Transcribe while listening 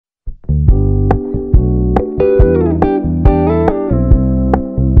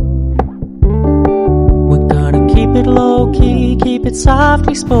it's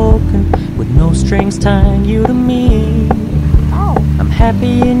softly spoken, with no strings tying you to me. I'm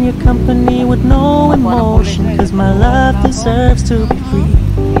happy in your company with no emotion, 'cause my love deserves to be free.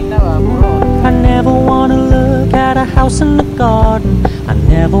 I never wanna look at a house in the garden, I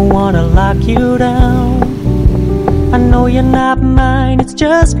never wanna lock you down. I know you're not mine, it's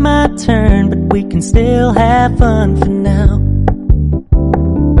just my turn, but we can still have fun for now.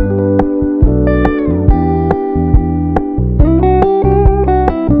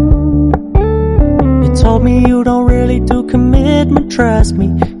 You told me you don't really do commitment, trust me,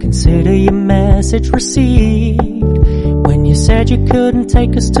 consider your message received. When you said you couldn't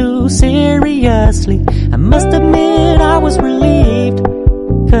take us too seriously, I must admit I was relieved.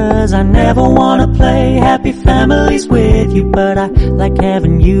 'Cause I never wanna play happy families with you, but I like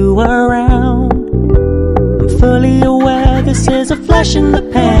having you around. I'm fully aware this is a flash in the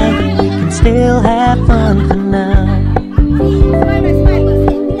pan, but we can still have fun for now.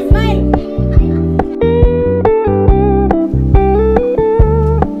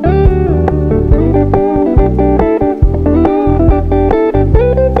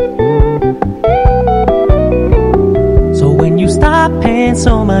 Paying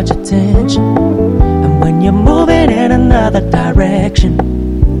so much attention, and when you're moving in another direction,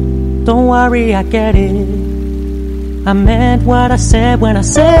 don't worry, I get it. I meant what I said when I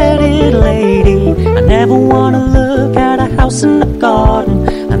said it, lady. I never wanna look at a house in the garden,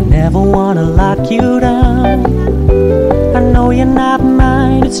 I never wanna lock you down. I know you're not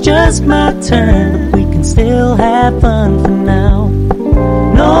mine, it's just my turn, but we can still have fun for now.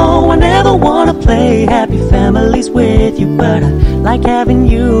 No, I never wanna play happy families with you, but I like having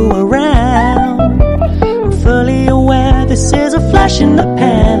you around. I'm fully aware this is a flash in the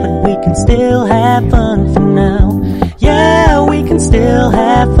pan, but we can still have fun for now. Yeah, we can still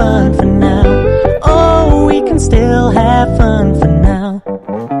have fun for now. Oh, we can still have fun for now.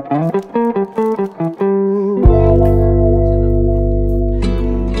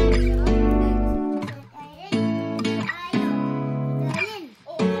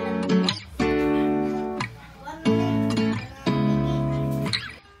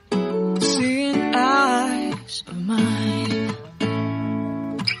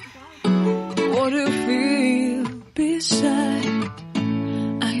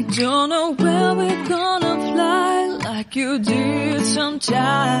 Don't know where we're gonna fly like you did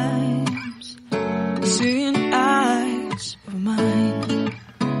sometimes. Seeing eyes of mine.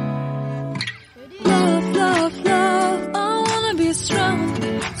 Love, love, love, I wanna be strong,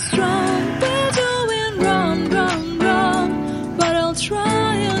 strong. We're doing wrong, wrong, wrong, but I'll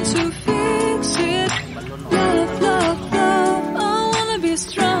try to fix it. Love, love, love, I wanna be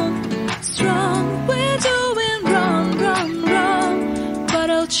strong, strong. We're doing wrong, wrong, wrong, but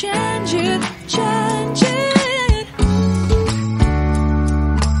I'll change it, change it.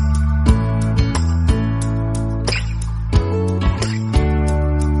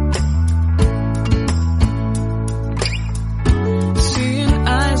 Seeing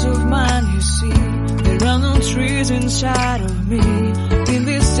eyes of mine, you see, there are no trees inside of me. In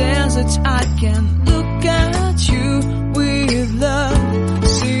this desert I can look at you with love.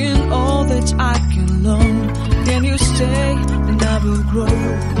 Seeing all that I can learn, can you stay and I will grow.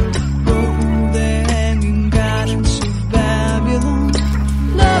 The hanging gardens of Babylon.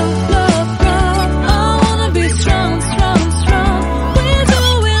 Love, love, love, I wanna be strong, strong, strong. We're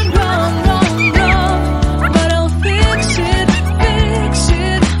doing wrong, wrong, wrong, but I'll fix it, fix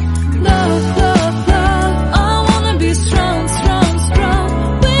it. Love, love, love, I wanna be strong, strong, strong.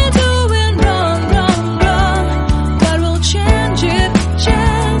 We're doing wrong, wrong,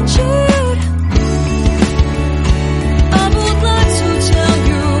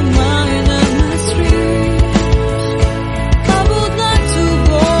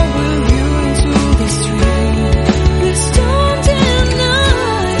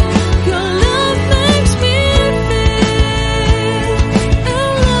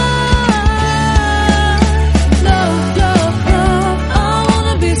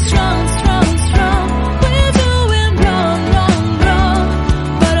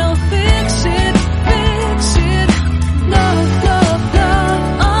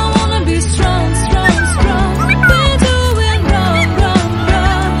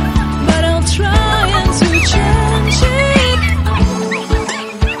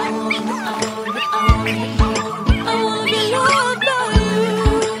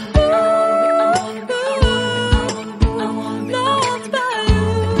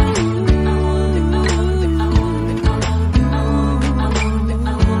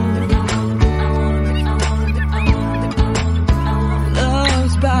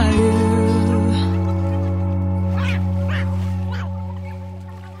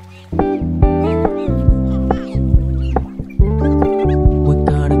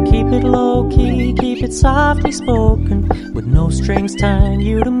 key, keep it softly spoken, with no strings tying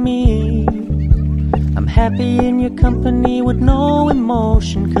you to me. I'm happy in your company with no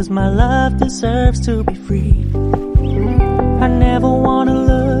emotion, 'cause my love deserves to be free. I never wanna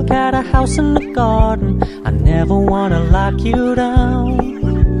look at a house in the garden, I never wanna lock you down.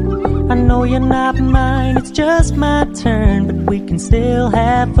 I know you're not mine, it's just my turn, but we can still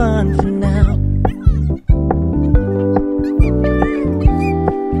have fun for now.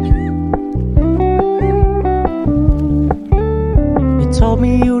 You told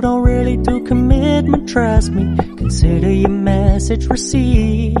me you don't really do commitment, trust me, consider your message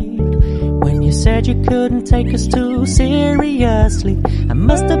received. When you said you couldn't take us too seriously, I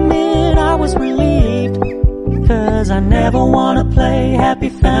must admit I was relieved. 'Cause I never wanna play happy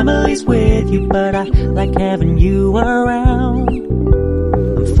families with you, but I like having you around.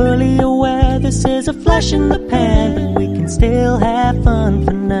 I'm fully aware this is a flash in the pan, but we can still have fun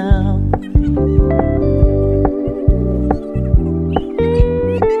for now.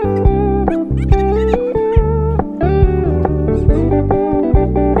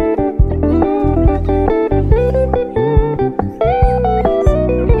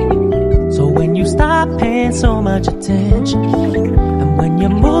 Paying so much attention, and when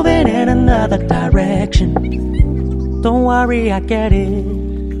you're moving in another direction, don't worry, I get it.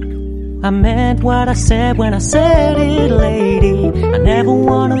 I meant what I said when I said it, lady. I never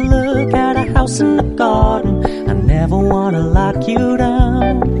wanna look at a house in the garden, I never wanna lock you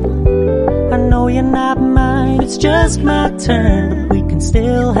down. I know you're not mine, it's just my turn, but we can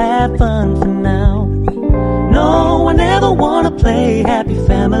still have fun for now. No, I never wanna play happy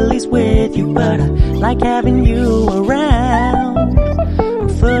families with you, but I like having you around. I'm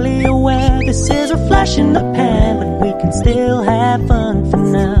fully aware this is a flash in the pan, but we can still have fun for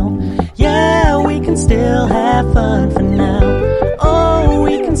now. Yeah, we can still have fun for now. Oh,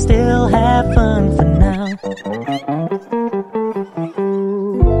 we can still have fun for now.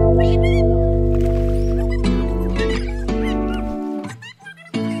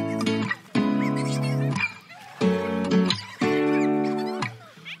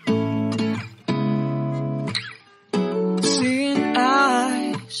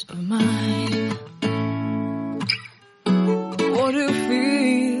 What do you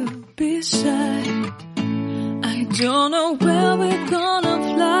feel beside? I don't know where we're gonna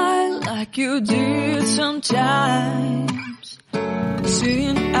fly like you did sometimes.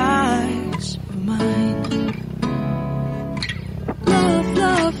 Seeing eyes of mine. Love,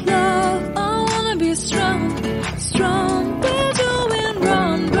 love, love, I wanna be strong, strong. We're doing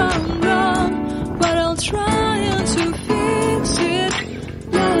wrong, wrong, wrong, but I'll try to fix it.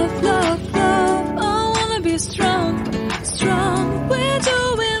 Love, love, love, I wanna be strong, strong. We're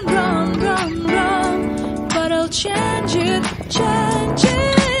doing wrong, wrong, wrong, but I'll change it, change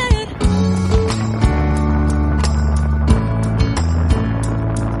it.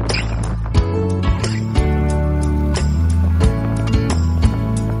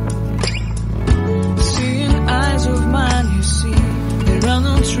 Seeing eyes of mine, you see, there are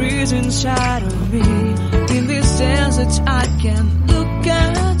no trees inside of me. In this desert I can look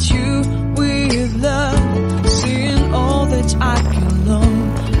at you with love. Seeing all that I can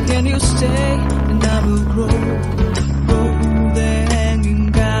learn, can you stay and I will grow?